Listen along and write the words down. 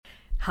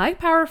Hi,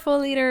 powerful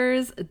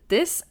leaders.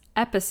 This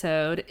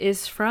episode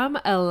is from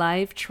a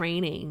live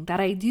training that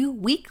I do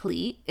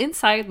weekly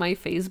inside my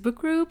Facebook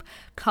group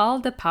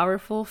called the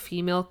Powerful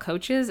Female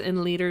Coaches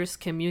and Leaders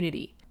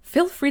Community.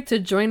 Feel free to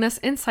join us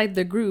inside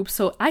the group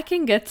so I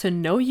can get to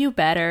know you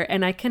better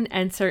and I can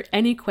answer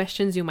any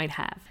questions you might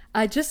have.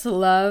 I just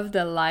love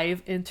the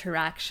live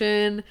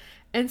interaction,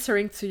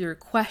 answering to your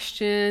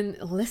question,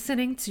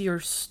 listening to your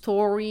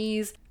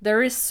stories.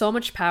 There is so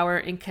much power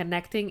in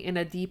connecting in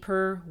a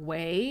deeper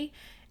way,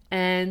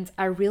 and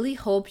I really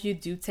hope you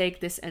do take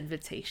this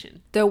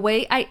invitation. The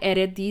way I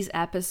edit these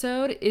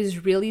episodes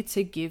is really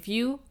to give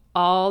you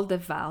all the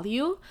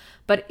value,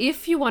 but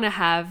if you want to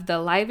have the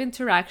live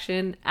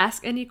interaction,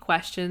 ask any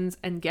questions,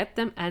 and get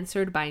them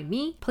answered by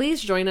me,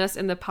 please join us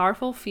in the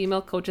Powerful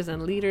Female Coaches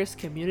and Leaders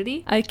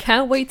community. I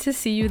can't wait to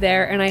see you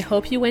there, and I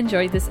hope you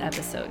enjoyed this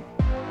episode.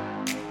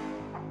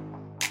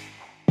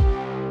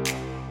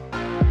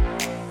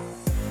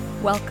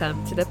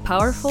 Welcome to the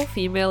Powerful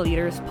Female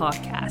Leaders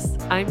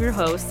Podcast. I'm your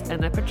host,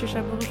 Anna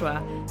Patricia Bourgeois,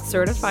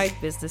 certified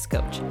business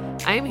coach.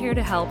 I am here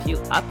to help you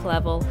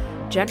up-level,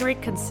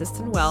 generate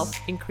consistent wealth,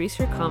 increase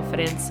your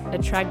confidence,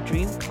 attract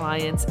dream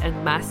clients,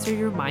 and master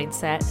your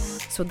mindset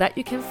so that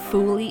you can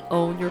fully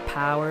own your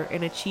power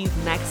and achieve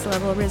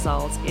next-level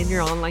results in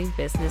your online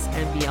business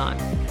and beyond.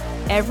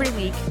 Every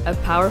week, a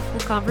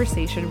powerful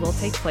conversation will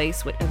take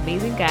place with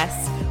amazing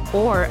guests,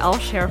 or I'll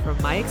share from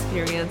my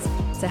experience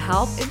to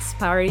help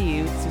inspire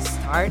you to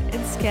start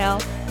and scale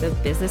the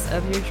business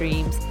of your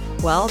dreams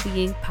while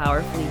being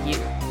powerfully you.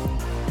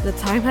 The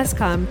time has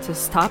come to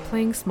stop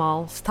playing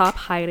small, stop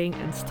hiding,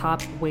 and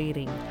stop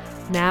waiting.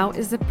 Now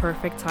is the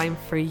perfect time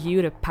for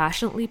you to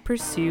passionately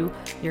pursue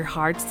your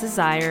heart's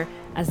desire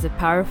as the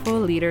powerful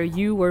leader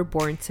you were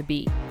born to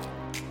be.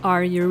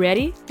 Are you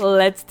ready?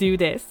 Let's do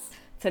this.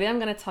 Today I'm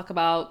going to talk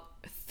about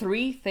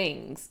 3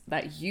 things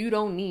that you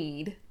don't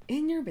need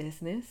in your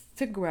business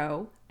to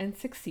grow and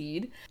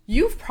succeed.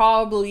 You've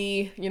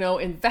probably,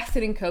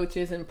 invested in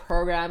coaches and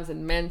programs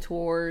and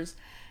mentors,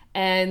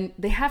 and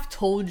they have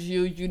told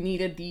you you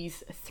needed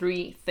these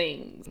 3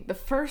 things. The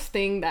first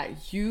thing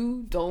that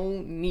you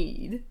don't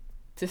need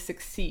to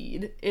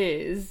succeed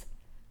is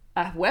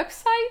a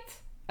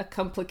website, a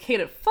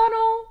complicated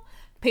funnel,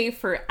 pay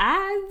for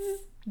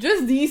ads.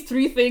 Just these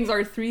 3 things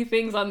are 3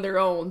 things on their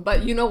own,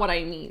 but you know what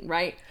I mean,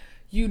 right?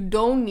 You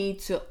don't need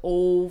to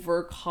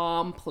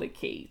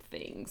overcomplicate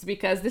things,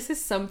 because this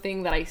is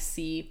something that I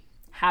see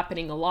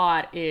happening a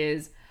lot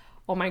is,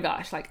 oh my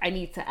gosh, I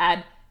need to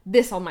add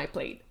this on my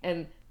plate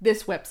and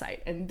this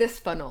website and this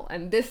funnel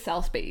and this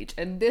sales page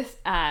and this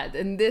ad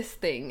and this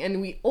thing.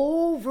 And we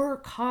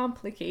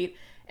overcomplicate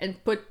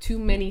and put too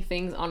many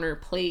things on our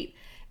plate.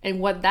 And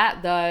what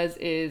that does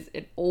is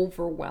it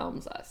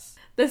overwhelms us.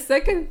 The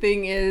second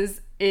thing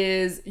is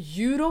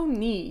you don't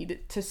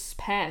need to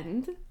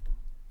spend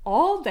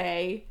all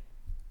day,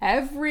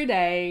 every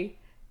day,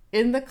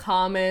 in the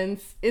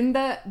comments, in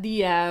the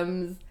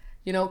DMs,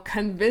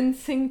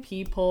 convincing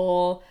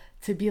people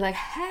to be like,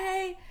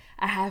 hey,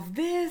 I have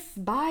this,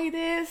 buy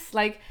this.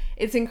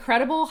 It's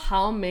incredible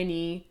how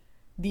many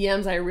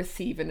DMs I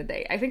receive in a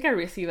day. I think I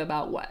receive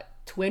about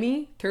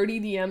 20,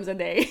 30 DMs a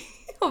day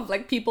of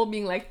people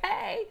being like,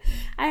 hey,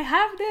 I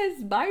have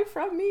this, buy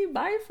from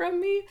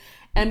me.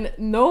 And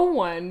no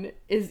one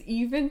is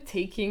even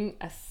taking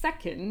a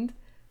second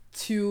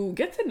to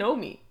get to know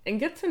me and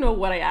get to know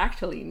what I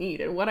actually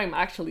need and what I'm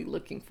actually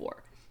looking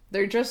for.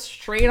 They're just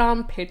straight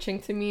on pitching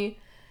to me.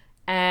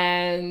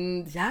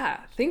 And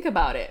yeah, think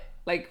about it.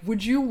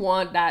 Would you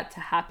want that to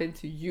happen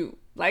to you?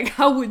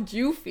 How would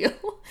you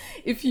feel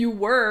if you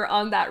were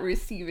on that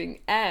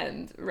receiving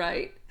end,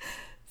 right?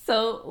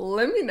 So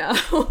let me know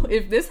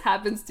if this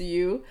happens to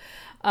you.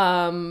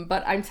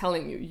 But I'm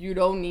telling you, you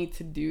don't need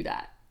to do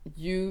that.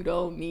 You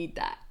don't need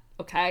that,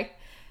 okay?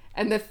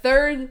 And the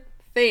third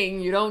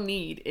thing you don't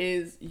need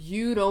is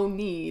you don't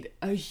need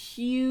a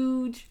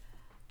huge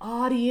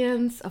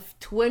audience of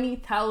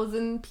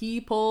 20,000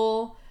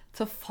 people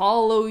to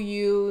follow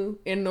you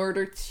in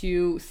order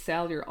to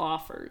sell your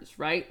offers,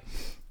 right?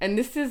 And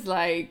this is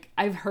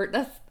I've heard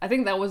I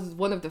think that was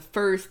one of the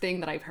first thing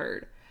that I've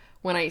heard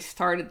when I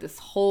started this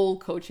whole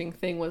coaching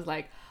thing was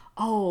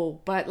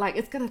oh, but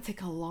it's gonna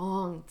take a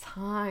long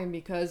time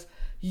because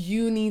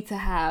you need to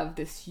have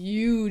this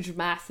huge,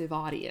 massive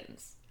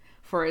audience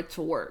for it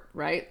to work,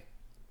 right?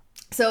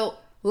 So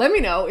let me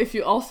know if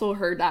you also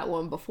heard that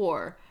one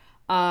before.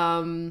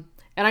 And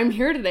I'm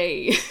here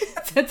today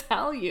to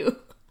tell you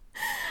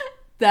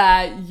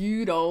that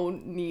you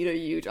don't need a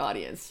huge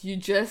audience. You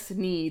just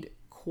need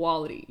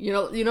quality. You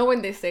know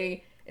when they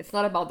say it's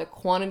not about the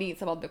quantity,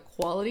 it's about the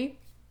quality?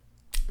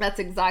 That's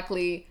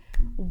exactly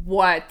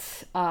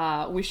what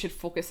we should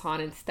focus on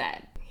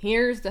instead.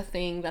 Here's the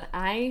thing that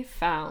I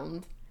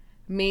found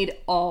made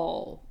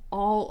all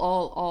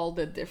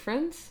the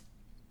difference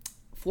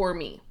for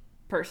me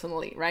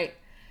personally, right?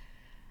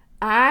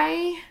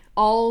 I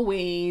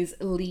always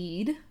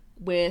lead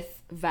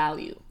with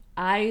value.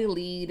 I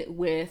lead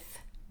with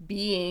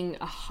being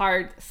a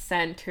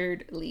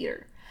heart-centered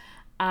leader.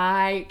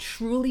 I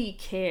truly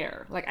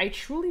care. Like, I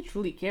truly,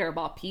 truly care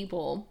about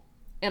people.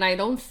 And I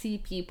don't see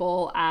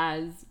people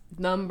as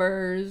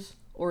numbers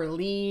or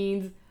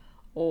leads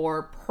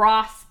or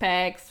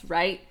prospects,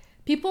 right?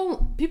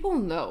 People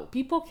know.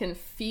 People can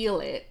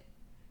feel it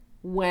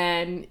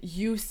when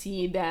you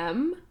see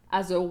them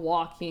as a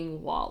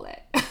walking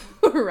wallet,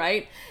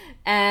 right?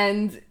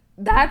 And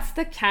that's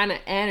the kind of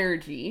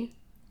energy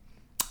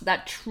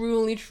that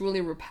truly,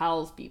 truly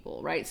repels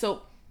people, right?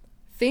 So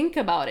think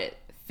about it.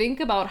 Think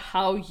about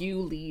how you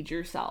lead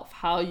yourself,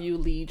 how you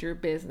lead your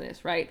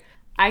business, right?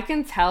 I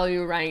can tell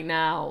you right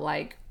now,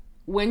 like,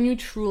 when you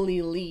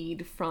truly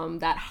lead from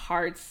that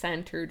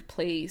heart-centered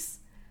place,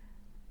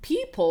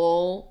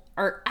 people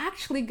are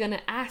actually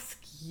gonna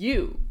ask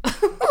you.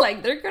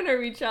 Like, they're gonna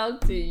reach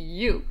out to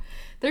you.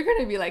 They're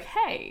gonna be like,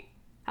 hey,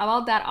 how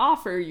about that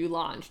offer you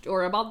launched,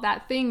 or about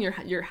that thing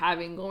you're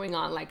having going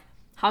on? Like,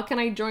 how can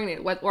I join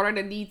it? What are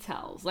the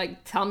details?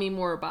 Like, tell me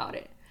more about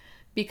it.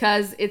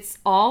 Because it's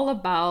all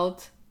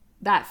about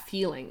that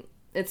feeling.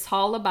 It's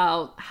all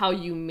about how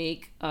you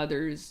make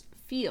others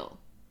feel.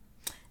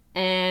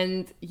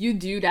 And you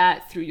do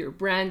that through your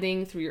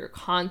branding, through your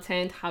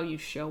content, how you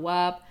show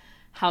up,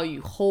 how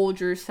you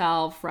hold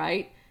yourself,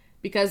 right?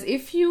 Because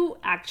if you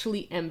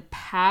actually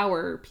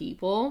empower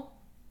people,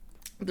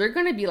 they're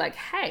going to be like,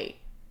 hey,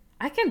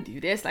 I can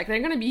do this. Like, they're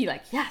going to be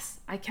like, yes,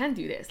 I can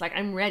do this. Like,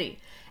 I'm ready.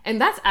 And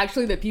that's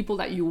actually the people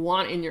that you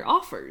want in your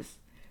offers.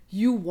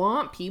 You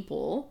want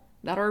people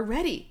that are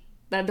ready,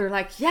 that they're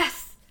like,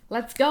 yes,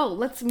 let's go,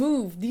 let's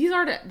move. These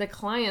are the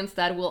clients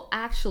that will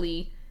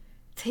actually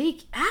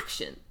take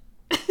action.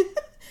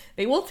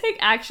 They will take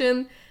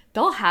action.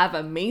 They'll have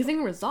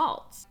amazing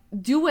results.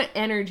 Do an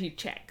energy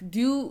check.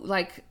 Do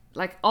like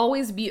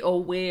always be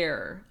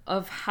aware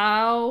of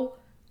how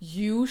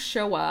you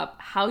show up,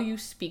 how you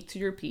speak to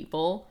your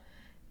people.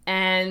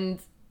 And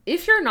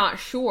if you're not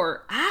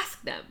sure,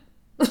 ask them.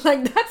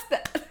 Like, that's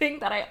the thing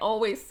that I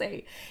always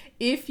say.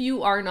 If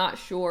you are not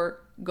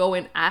sure, go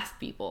and ask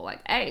people,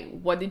 like, hey,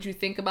 what did you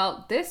think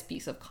about this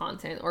piece of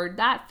content or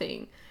that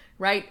thing,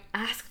 right?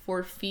 Ask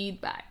for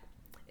feedback.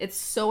 It's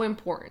so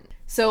important.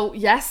 So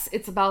yes,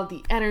 it's about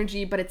the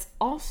energy, but it's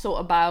also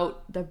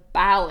about the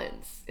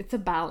balance. It's a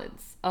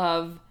balance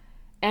of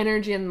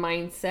energy and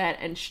mindset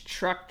and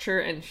structure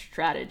and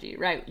strategy,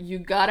 right? You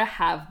gotta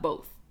have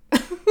both,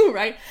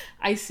 right?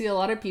 I see a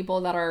lot of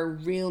people that are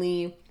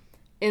really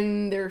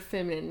in their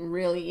feminine,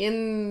 really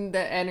in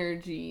the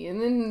energy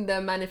and in the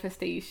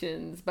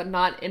manifestations, but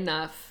not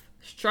enough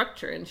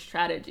structure and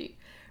strategy,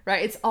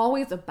 right? It's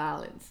always a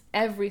balance.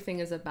 Everything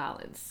is a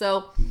balance.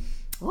 So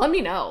let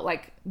me know,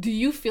 like, do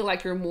you feel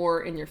like you're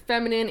more in your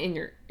feminine, in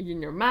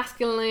your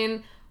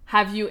masculine?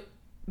 Have you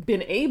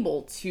been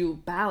able to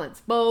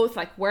balance both?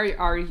 Like,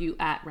 where are you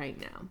at right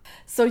now?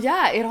 So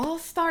yeah, it all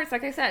starts,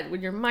 like I said,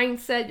 with your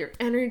mindset, your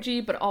energy,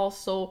 but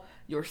also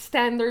your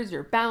standards,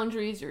 your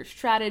boundaries, your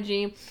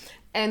strategy.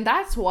 And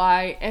that's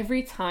why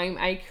every time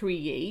I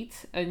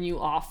create a new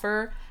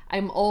offer,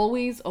 I'm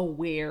always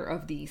aware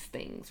of these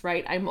things,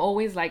 right? I'm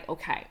always like,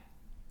 okay,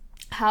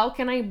 how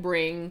can I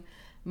bring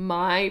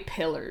my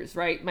pillars,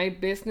 right? My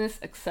business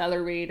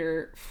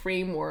accelerator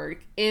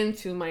framework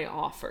into my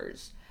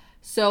offers?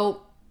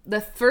 So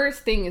the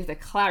first thing is the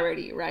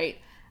clarity, right?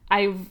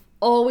 I've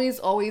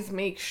always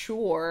make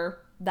sure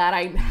that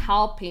I'm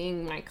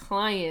helping my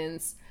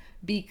clients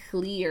be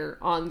clear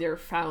on their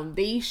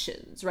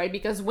foundations, right?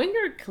 Because when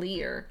you're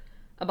clear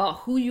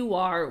about who you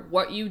are,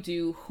 what you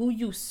do, who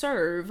you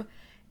serve,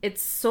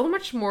 it's so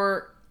much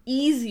more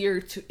easier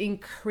to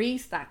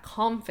increase that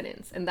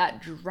confidence and that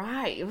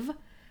drive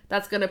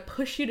that's going to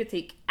push you to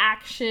take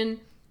action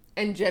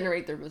and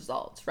generate the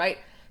results, right?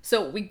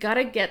 So we got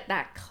to get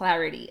that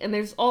clarity. And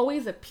there's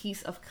always a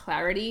piece of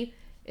clarity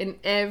in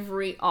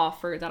every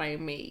offer that I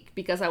make,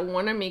 because I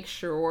want to make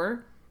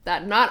sure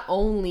that not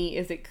only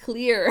is it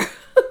clear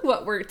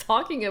what we're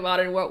talking about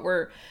and what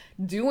we're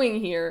doing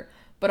here,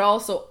 but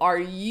also, are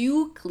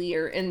you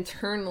clear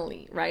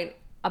internally, right,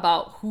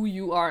 about who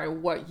you are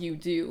and what you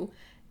do,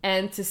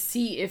 and to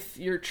see if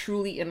you're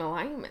truly in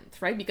alignment,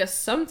 right? Because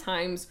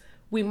sometimes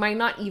we might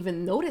not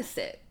even notice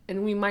it,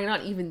 and we might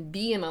not even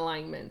be in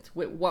alignment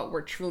with what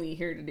we're truly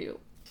here to do.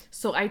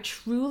 So I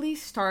truly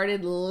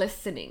started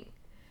listening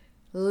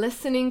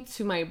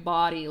to my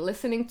body,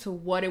 listening to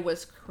what it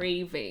was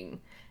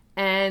craving,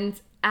 and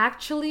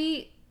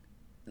actually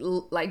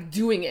like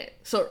doing it.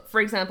 So for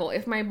example,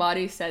 if my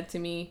body said to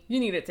me, you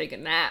need to take a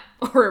nap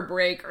or a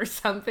break or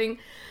something,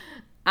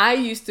 I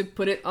used to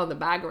put it on the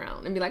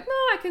background and be like, no,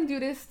 I can do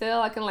this still.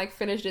 I can like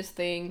finish this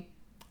thing,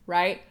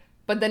 right?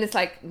 But then it's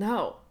like,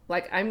 no,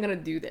 like I'm going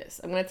to do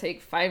this. I'm going to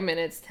take 5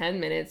 minutes, 10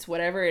 minutes,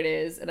 whatever it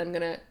is, and I'm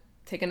going to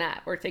take a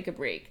nap or take a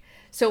break.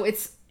 So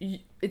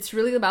it's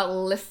really about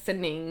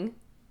listening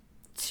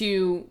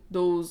to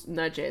those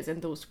nudges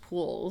and those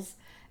pulls.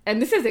 And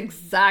this is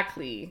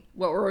exactly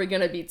what we're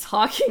going to be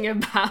talking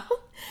about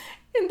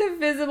in the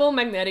Visible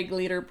Magnetic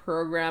Leader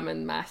program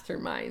and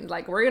mastermind.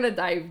 Like, we're going to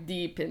dive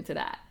deep into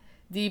that,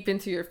 deep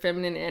into your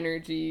feminine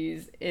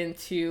energies,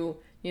 into,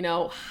 you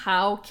know,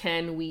 how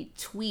can we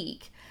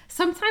tweak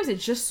Sometimes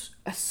it's just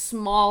a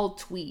small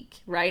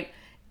tweak, right?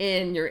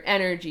 In your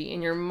energy,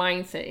 in your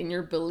mindset, in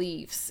your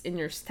beliefs, in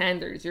your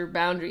standards, your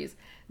boundaries,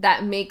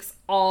 that makes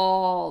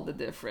all the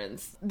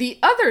difference. The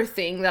other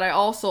thing that I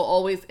also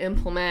always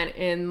implement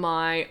in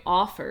my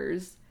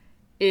offers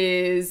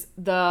is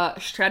the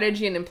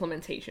strategy and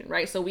implementation,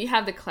 right? So we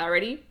have the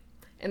clarity,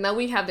 and then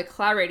we have the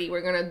clarity.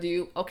 We're gonna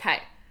do,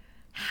 okay,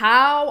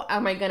 how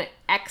am I gonna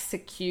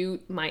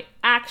execute my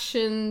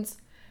actions,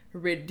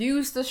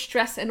 reduce the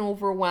stress and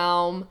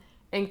overwhelm,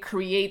 and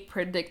create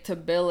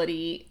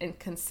predictability and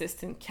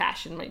consistent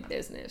cash in my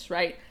business,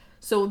 right?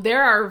 So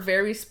there are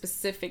very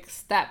specific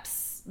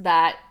steps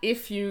that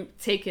if you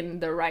take in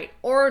the right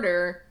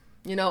order,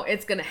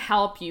 it's gonna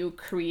help you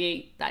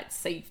create that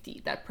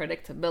safety, that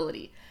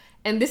predictability.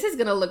 And this is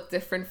gonna look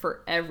different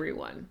for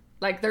everyone.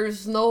 Like,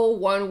 there's no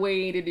one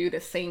way to do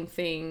the same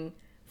thing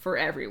for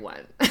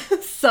everyone.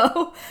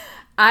 So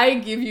I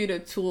give you the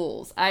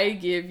tools. I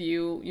give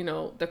you,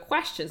 the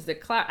questions,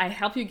 I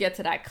help you get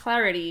to that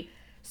clarity,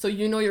 so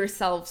you know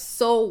yourself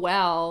so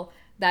well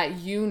that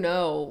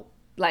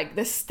like,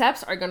 the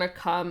steps are gonna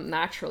come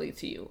naturally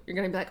to you. You're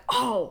gonna be like,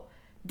 oh,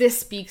 this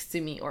speaks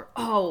to me, or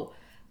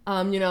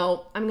I'm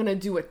gonna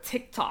do a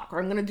TikTok, or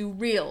I'm gonna do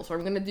reels, or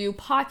I'm gonna do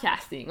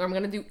podcasting, or I'm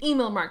gonna do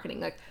email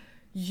marketing. Like,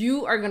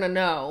 you are gonna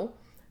know,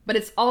 but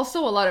it's also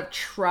a lot of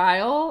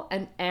trial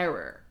and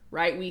error,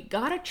 right? We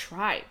gotta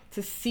try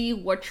to see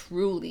what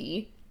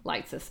truly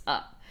lights us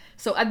up.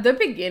 So at the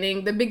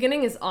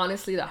beginning is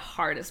honestly the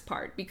hardest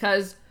part,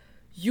 because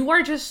you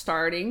are just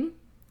starting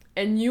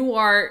and you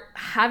are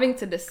having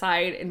to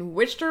decide in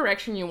which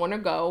direction you want to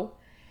go,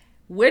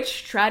 which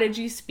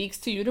strategy speaks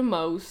to you the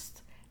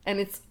most, and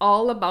it's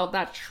all about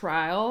that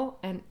trial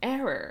and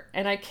error.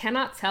 And I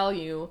cannot tell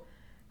you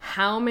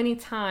how many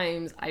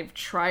times I've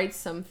tried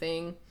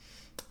something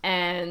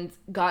and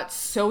got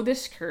so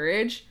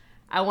discouraged,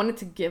 I wanted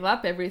to give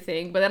up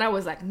everything, but then I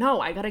was like, no,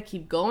 I gotta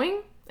keep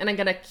going, and I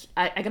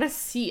gotta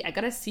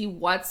see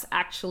what's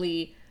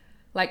actually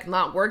like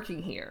not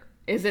working here.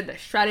 Is it the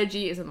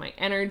strategy? Is it my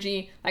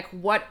energy? Like,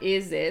 what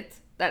is it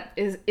that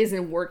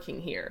isn't working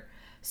here?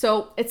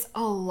 So it's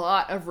a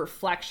lot of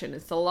reflection.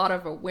 It's a lot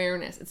of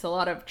awareness. It's a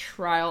lot of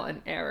trial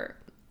and error.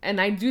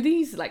 And I do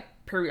these like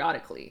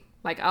periodically.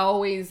 Like, I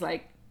always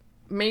like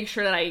make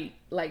sure that I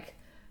like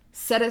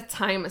set a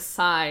time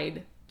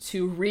aside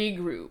to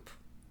regroup,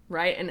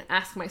 right? And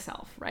ask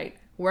myself, right,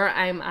 where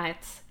I'm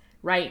at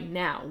right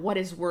now. What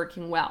is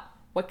working well?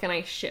 What can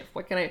I shift?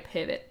 What can I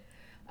pivot?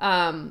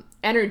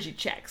 Energy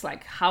checks,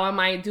 like, how am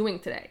I doing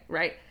today,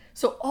 right?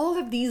 So all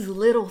of these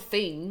little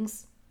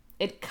things,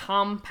 it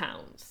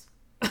compounds.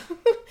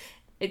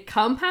 It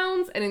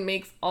compounds, and it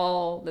makes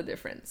all the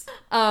difference.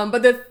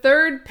 But the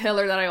third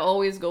pillar that I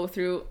always go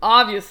through,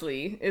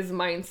 obviously, is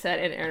mindset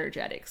and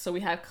energetics. So we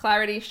have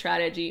clarity,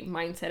 strategy,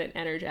 mindset, and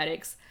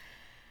energetics.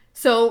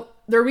 So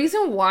the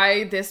reason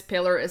why this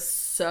pillar is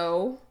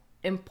so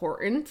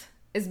important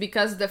is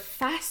because the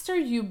faster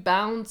you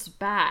bounce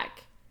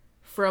back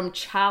from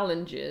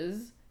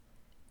challenges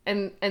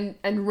and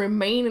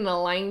remain in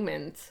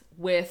alignment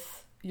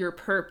with your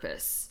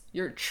purpose,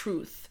 your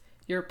truth,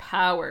 your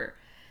power,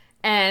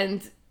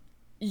 and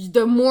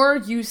the more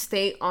you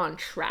stay on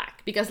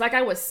track. Because like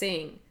I was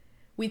saying,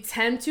 we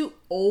tend to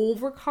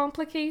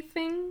overcomplicate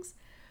things.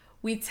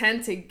 We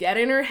tend to get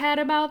in our head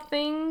about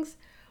things.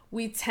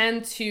 We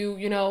tend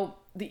to,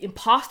 the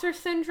imposter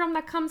syndrome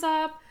that comes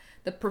up,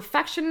 the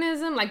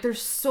perfectionism, like,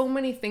 there's so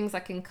many things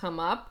that can come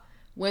up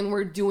when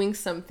we're doing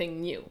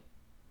something new,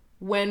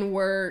 when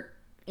we're,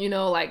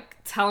 like,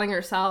 telling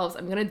ourselves,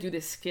 I'm gonna do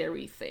this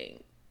scary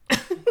thing,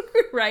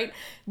 right?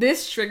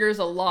 This triggers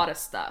a lot of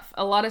stuff.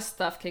 A lot of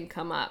stuff can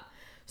come up.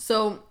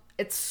 So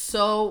it's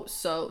so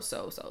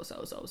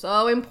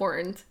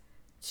important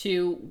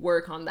to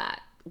work on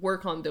that,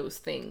 work on those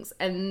things,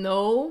 and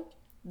know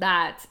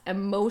that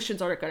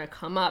emotions are gonna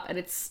come up, and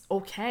it's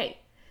okay.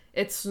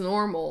 It's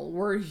normal.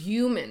 We're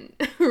human,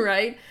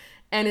 right?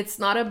 And it's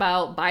not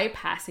about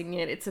bypassing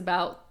it. It's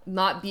about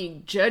not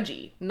being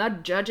judgy,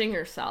 not judging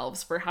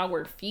ourselves for how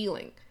we're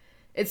feeling.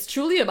 It's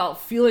truly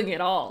about feeling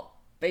it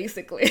all,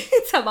 basically.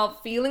 It's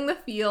about feeling the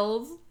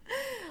feels,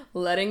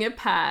 letting it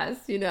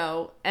pass,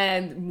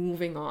 and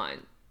moving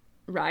on,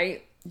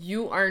 right?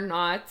 You are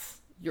not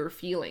your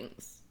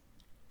feelings,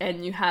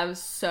 and you have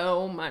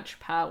so much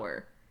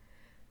power.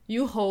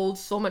 You hold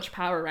so much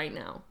power right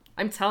now.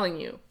 I'm telling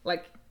you,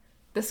 like,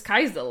 the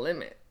sky's the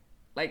limit.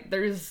 Like,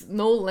 there's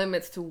no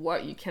limits to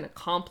what you can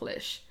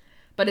accomplish,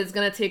 but it's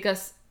gonna take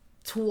us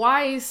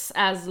twice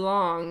as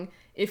long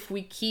if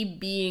we keep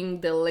being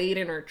delayed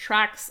in our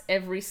tracks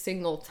every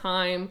single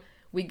time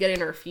we get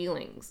in our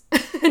feelings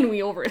and we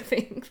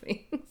overthink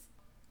things.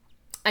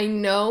 I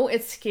know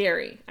it's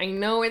scary.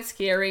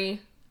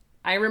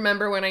 I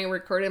remember when I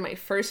recorded my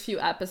first few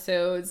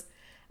episodes,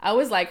 I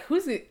was like,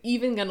 who's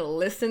even gonna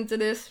listen to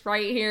this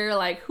right here?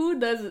 Like, who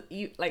does,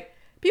 like,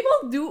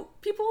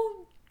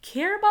 people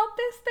care about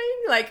this thing?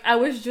 Like, I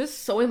was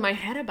just so in my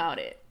head about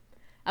it.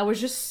 I was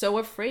just so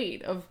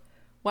afraid of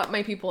what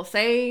my people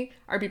say.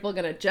 Are people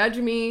gonna judge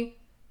me?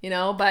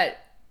 But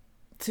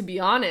to be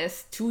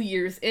honest, 2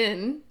 years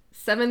in,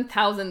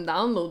 7,000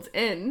 downloads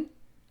in,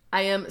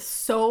 I am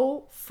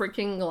so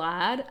freaking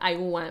glad I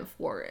went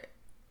for it.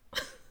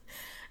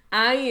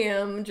 I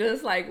am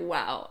just like,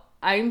 wow,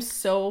 I'm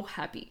so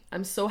happy.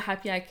 I'm so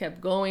happy I kept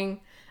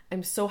going.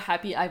 I'm so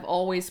happy I've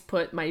always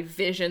put my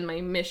vision, my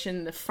mission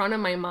in the front of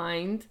my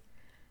mind.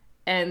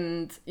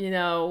 And, you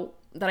know,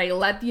 that I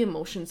let the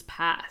emotions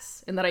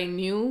pass. And that I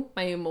knew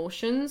my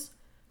emotions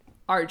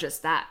are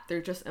just that.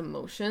 They're just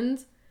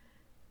emotions.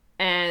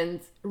 And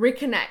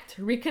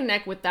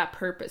reconnect with that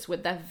purpose,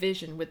 with that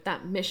vision, with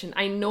that mission.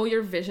 I know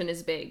your vision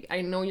is big.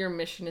 I know your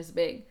mission is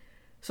big.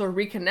 So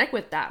reconnect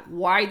with that.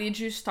 Why did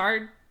you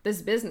start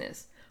this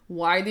business?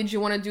 Why did you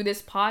want to do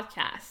this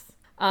podcast?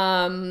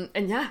 And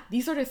yeah,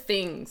 these are the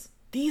things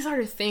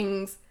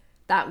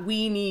that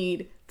we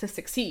need to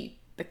succeed.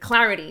 The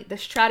clarity, the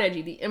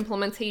strategy, the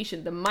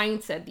implementation, the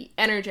mindset, the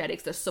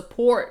energetics, the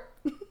support.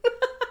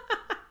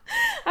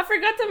 I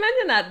forgot to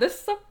mention that. The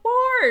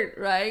support,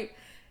 right?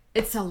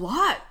 It's a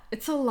lot.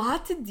 It's a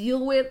lot to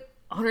deal with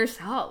on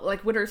ourselves,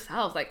 like with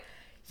ourselves. Like,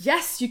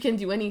 yes, you can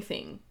do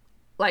anything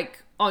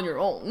like on your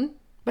own,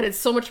 but it's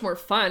so much more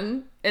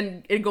fun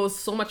and it goes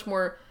so much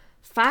more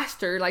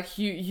faster. Like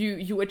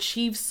you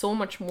achieve so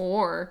much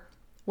more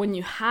when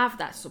you have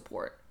that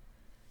support.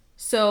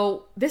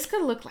 So this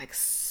could look like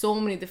so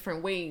many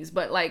different ways,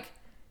 but like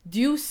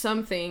do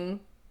something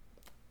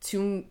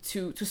to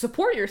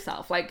support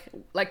yourself.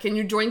 Like can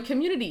you join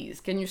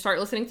communities? Can you start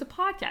listening to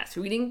podcasts,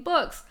 reading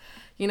books,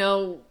 you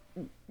know,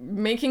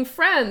 making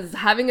friends,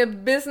 having a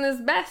business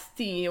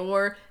bestie,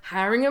 or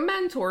hiring a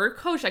mentor or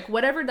coach, like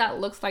whatever that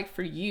looks like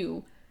for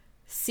you,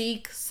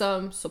 seek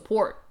some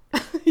support.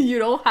 You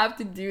don't have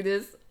to do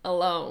this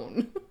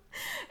alone.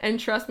 And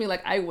trust me,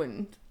 like I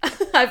wouldn't.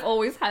 I've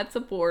always had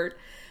support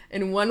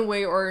in one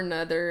way or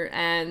another.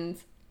 And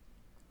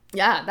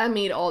yeah, that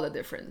made all the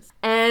difference.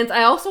 And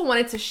I also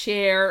wanted to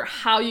share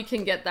how you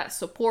can get that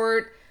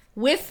support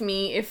with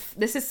me if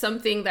this is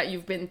something that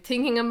you've been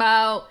thinking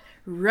about,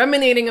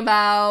 ruminating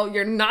about,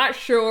 you're not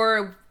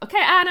sure.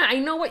 Okay, Anna, I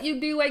know what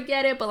you do, I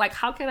get it, but like,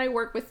 how can I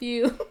work with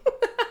you?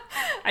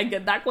 I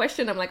get that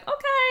question. I'm like,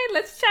 okay,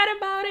 let's chat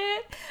about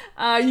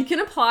it. You can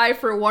apply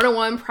for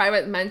one-on-one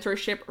private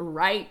mentorship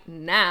right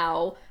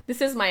now.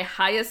 This is my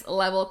highest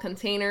level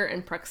container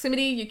and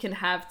proximity you can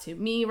have to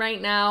me right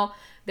now.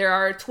 There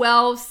are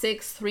 12,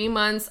 6, 3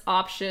 months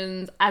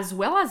options, as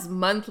well as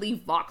monthly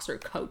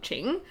Voxer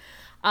coaching.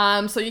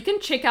 So you can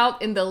check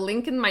out in the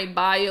link in my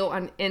bio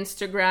on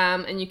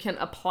Instagram, and you can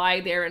apply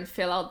there and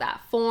fill out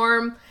that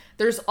form.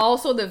 There's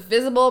also the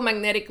Visible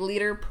Magnetic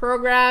Leader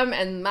program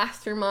and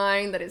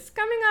mastermind that is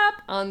coming up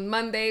on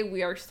Monday.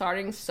 We are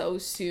starting so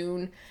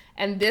soon.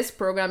 And this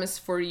program is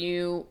for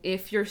you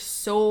if you're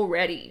so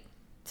ready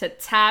to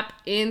tap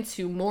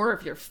into more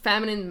of your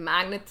feminine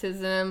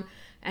magnetism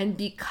and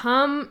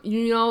become,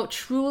 you know,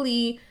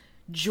 truly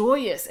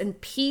joyous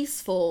and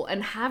peaceful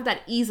and have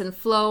that ease and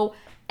flow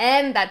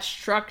and that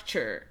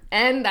structure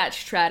and that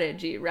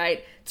strategy,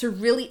 right? To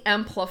really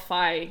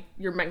amplify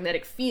your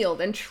magnetic field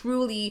and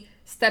truly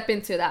step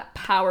into that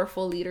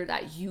powerful leader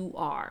that you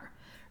are,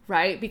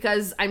 right?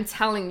 Because I'm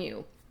telling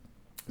you,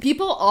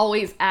 people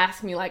always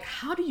ask me like,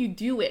 how do you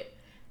do it?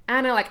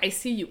 Anna, like I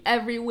see you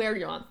everywhere.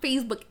 You're on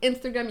Facebook,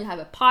 Instagram, you have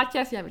a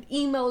podcast, you have an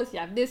email list, you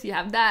have this, you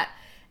have that.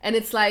 And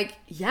it's like,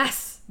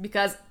 yes,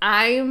 because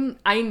I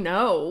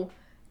know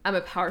I'm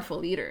a powerful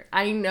leader.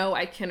 I know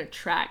I can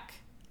attract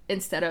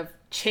instead of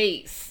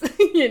chase,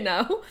 you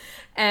know?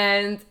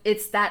 And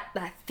it's that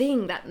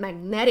thing, that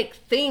magnetic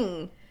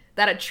thing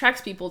that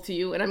attracts people to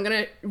you. And I'm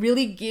going to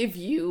really give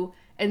you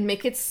and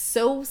make it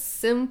so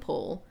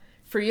simple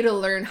for you to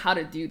learn how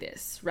to do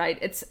this, right?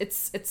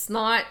 It's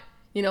not,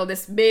 you know,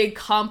 this big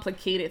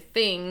complicated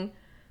thing,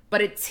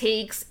 but it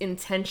takes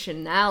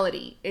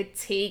intentionality. It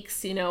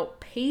takes, you know,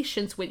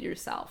 patience with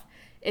yourself.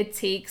 It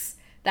takes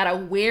that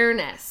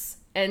awareness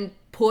and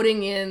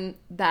putting in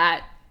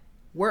that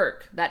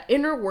work. That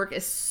inner work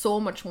is so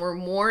much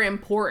more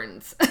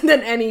important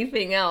than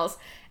anything else.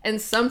 And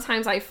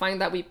sometimes I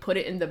find that we put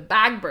it in the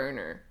back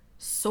burner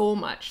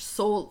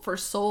for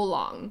so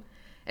long.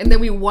 And then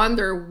we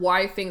wonder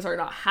why things are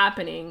not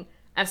happening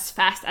as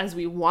fast as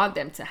we want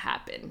them to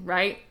happen,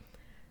 right?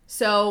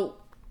 So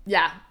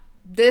yeah,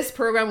 this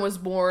program was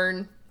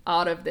born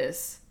out of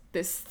this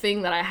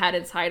thing that I had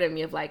inside of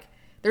me of like,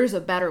 there's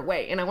a better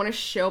way. And I want to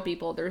show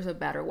people there's a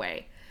better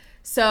way.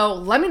 So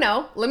let me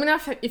know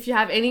if you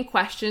have any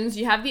questions.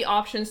 You have the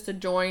options to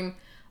join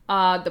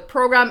the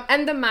program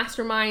and the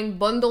mastermind,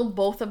 bundle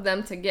both of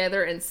them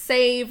together and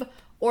save,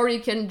 or you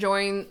can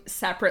join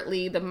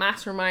separately the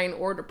mastermind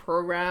or the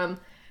program.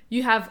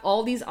 You have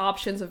all these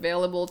options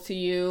available to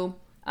you.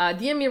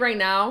 DM me right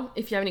now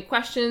if you have any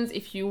questions,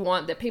 if you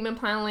want the payment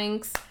plan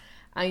links.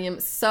 I am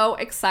so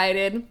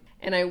excited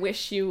and I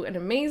wish you an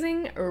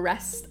amazing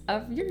rest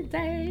of your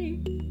day.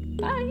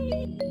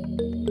 Bye.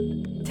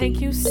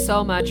 Thank you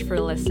so much for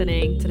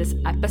listening to this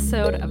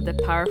episode of the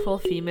Powerful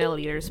Female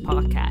Leaders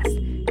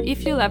podcast.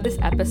 If you love this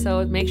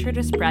episode, make sure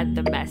to spread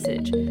the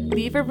message,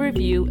 leave a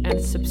review, and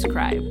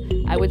subscribe.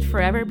 I would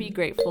forever be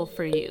grateful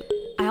for you.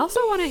 I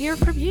also want to hear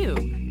from you,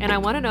 and I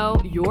want to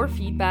know your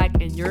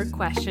feedback and your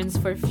questions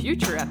for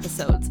future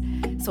episodes.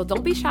 So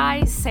don't be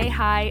shy, say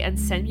hi, and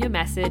send me a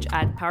message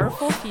at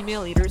Powerful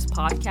Female Leaders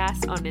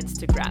Podcast on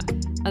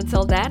Instagram.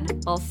 Until then,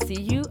 I'll see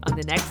you on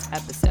the next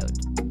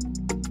episode.